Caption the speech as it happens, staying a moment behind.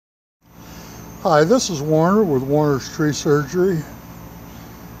Hi, this is Warner with Warner's Tree Surgery.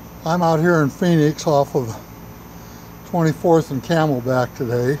 I'm out here in Phoenix off of 24th and Camelback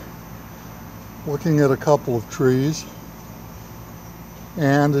today, looking at a couple of trees.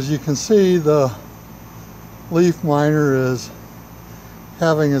 And as you can see, the leaf miner is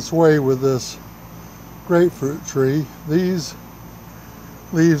having its way with this grapefruit tree. These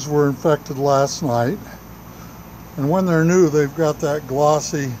leaves were infected last night, and when they're new, they've got that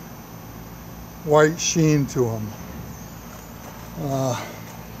glossy white sheen to them.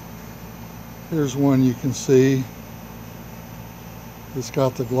 Here's one you can see. It's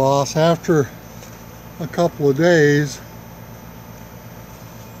got the gloss. After a couple of days,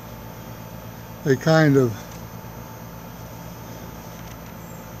 they kind of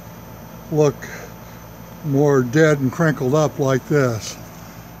look more dead and crinkled up like this.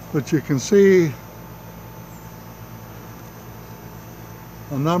 But you can see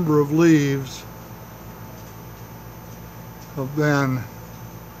a number of leaves have been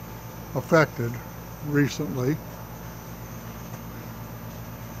affected recently.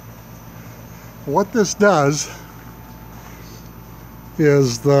 What this does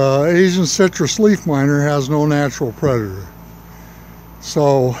is the Asian citrus leaf miner has no natural predator.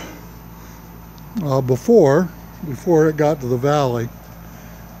 So before it got to the valley,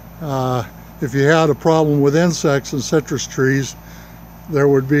 if you had a problem with insects in citrus trees, there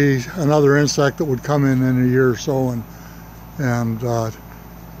would be another insect that would come in a year or so and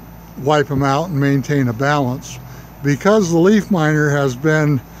wipe them out and maintain a balance. Because the leaf miner has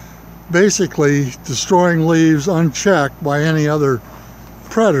been basically destroying leaves unchecked by any other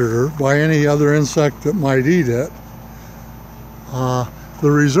predator, by any other insect that might eat it, the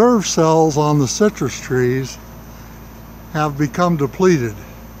reserve cells on the citrus trees have become depleted.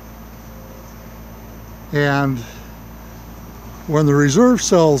 And when the reserve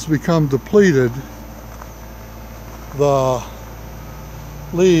cells become depleted, the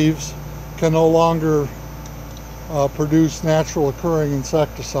leaves can no longer produce natural occurring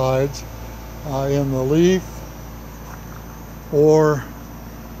insecticides in the leaf or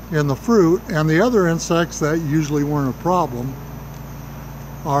in the fruit, and the other insects that usually weren't a problem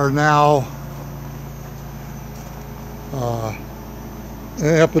are now in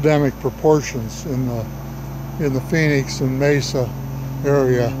epidemic proportions in the Phoenix and Mesa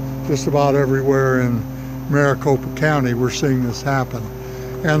area. Just about everywhere in Maricopa County we're seeing this happen.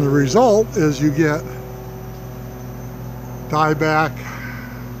 And the result is you get dieback.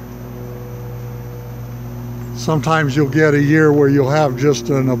 Sometimes you'll get a year where you'll have just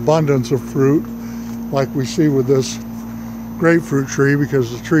an abundance of fruit, like we see with this grapefruit tree,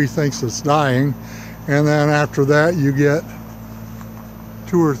 because the tree thinks it's dying. And then after that you get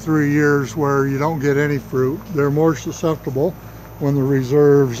 2 or 3 years where you don't get any fruit. They're more susceptible when the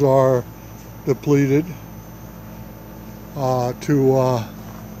reserves are depleted to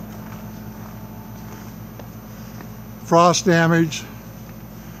frost damage,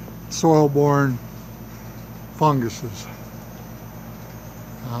 soil-borne funguses.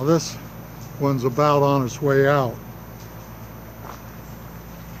 Now this one's about on its way out,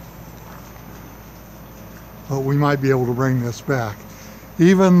 but we might be able to bring this back.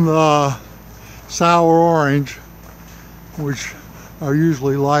 Even the sour orange, which are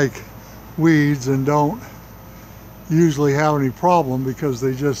usually like weeds and don't usually have any problem because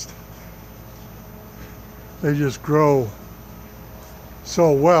they just grow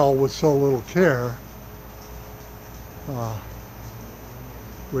so well with so little care,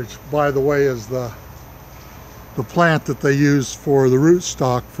 which, by the way, is the plant that they use for the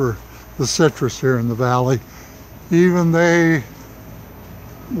rootstock for the citrus here in the valley. Even they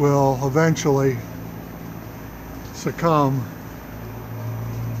will eventually succumb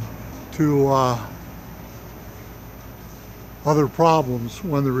to other problems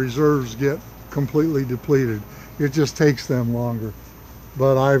when the reserves get completely depleted. It just takes them longer.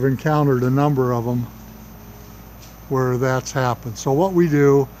 But I've encountered a number of them where that's happened. So what we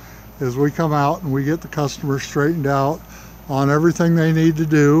do is we come out and we get the customers straightened out on everything they need to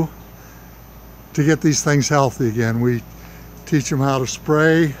do to get these things healthy again. We teach them how to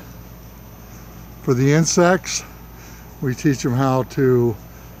spray for the insects. We teach them how to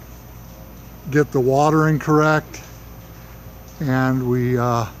get the watering correct, and we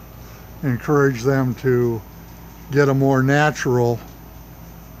encourage them to get a more natural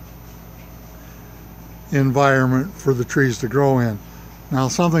environment for the trees to grow in. Now,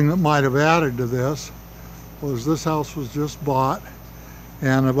 something that might have added to this was this house was just bought,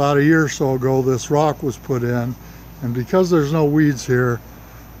 and about a year or so ago this rock was put in, and because there's no weeds here,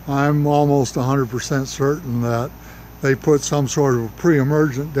 I'm almost 100% certain that they put some sort of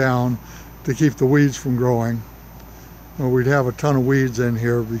pre-emergent down to keep the weeds from growing. Well, we'd have a ton of weeds in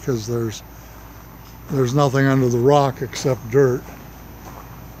here because there's nothing under the rock except dirt.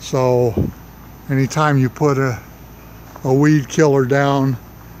 So anytime you put a weed killer down,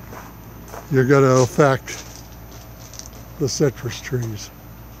 you're going to affect the citrus trees.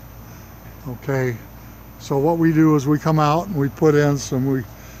 Okay, so what we do is we come out and we put in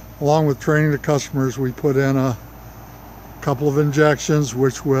along with training the customers, we put in a couple of injections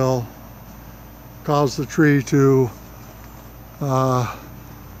which will cause the tree to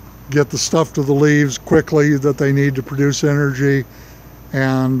get the stuff to the leaves quickly that they need to produce energy,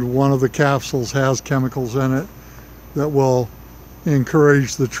 and one of the capsules has chemicals in it that will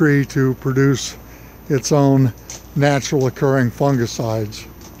encourage the tree to produce its own natural occurring fungicides.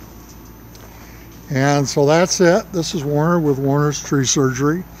 And so that's it. This is Warner with Warner's Tree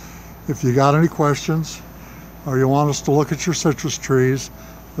Surgery. If you got any questions or you want us to look at your citrus trees,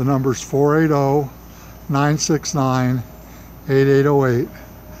 the number is 480-969-8808.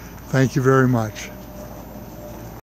 Thank you very much.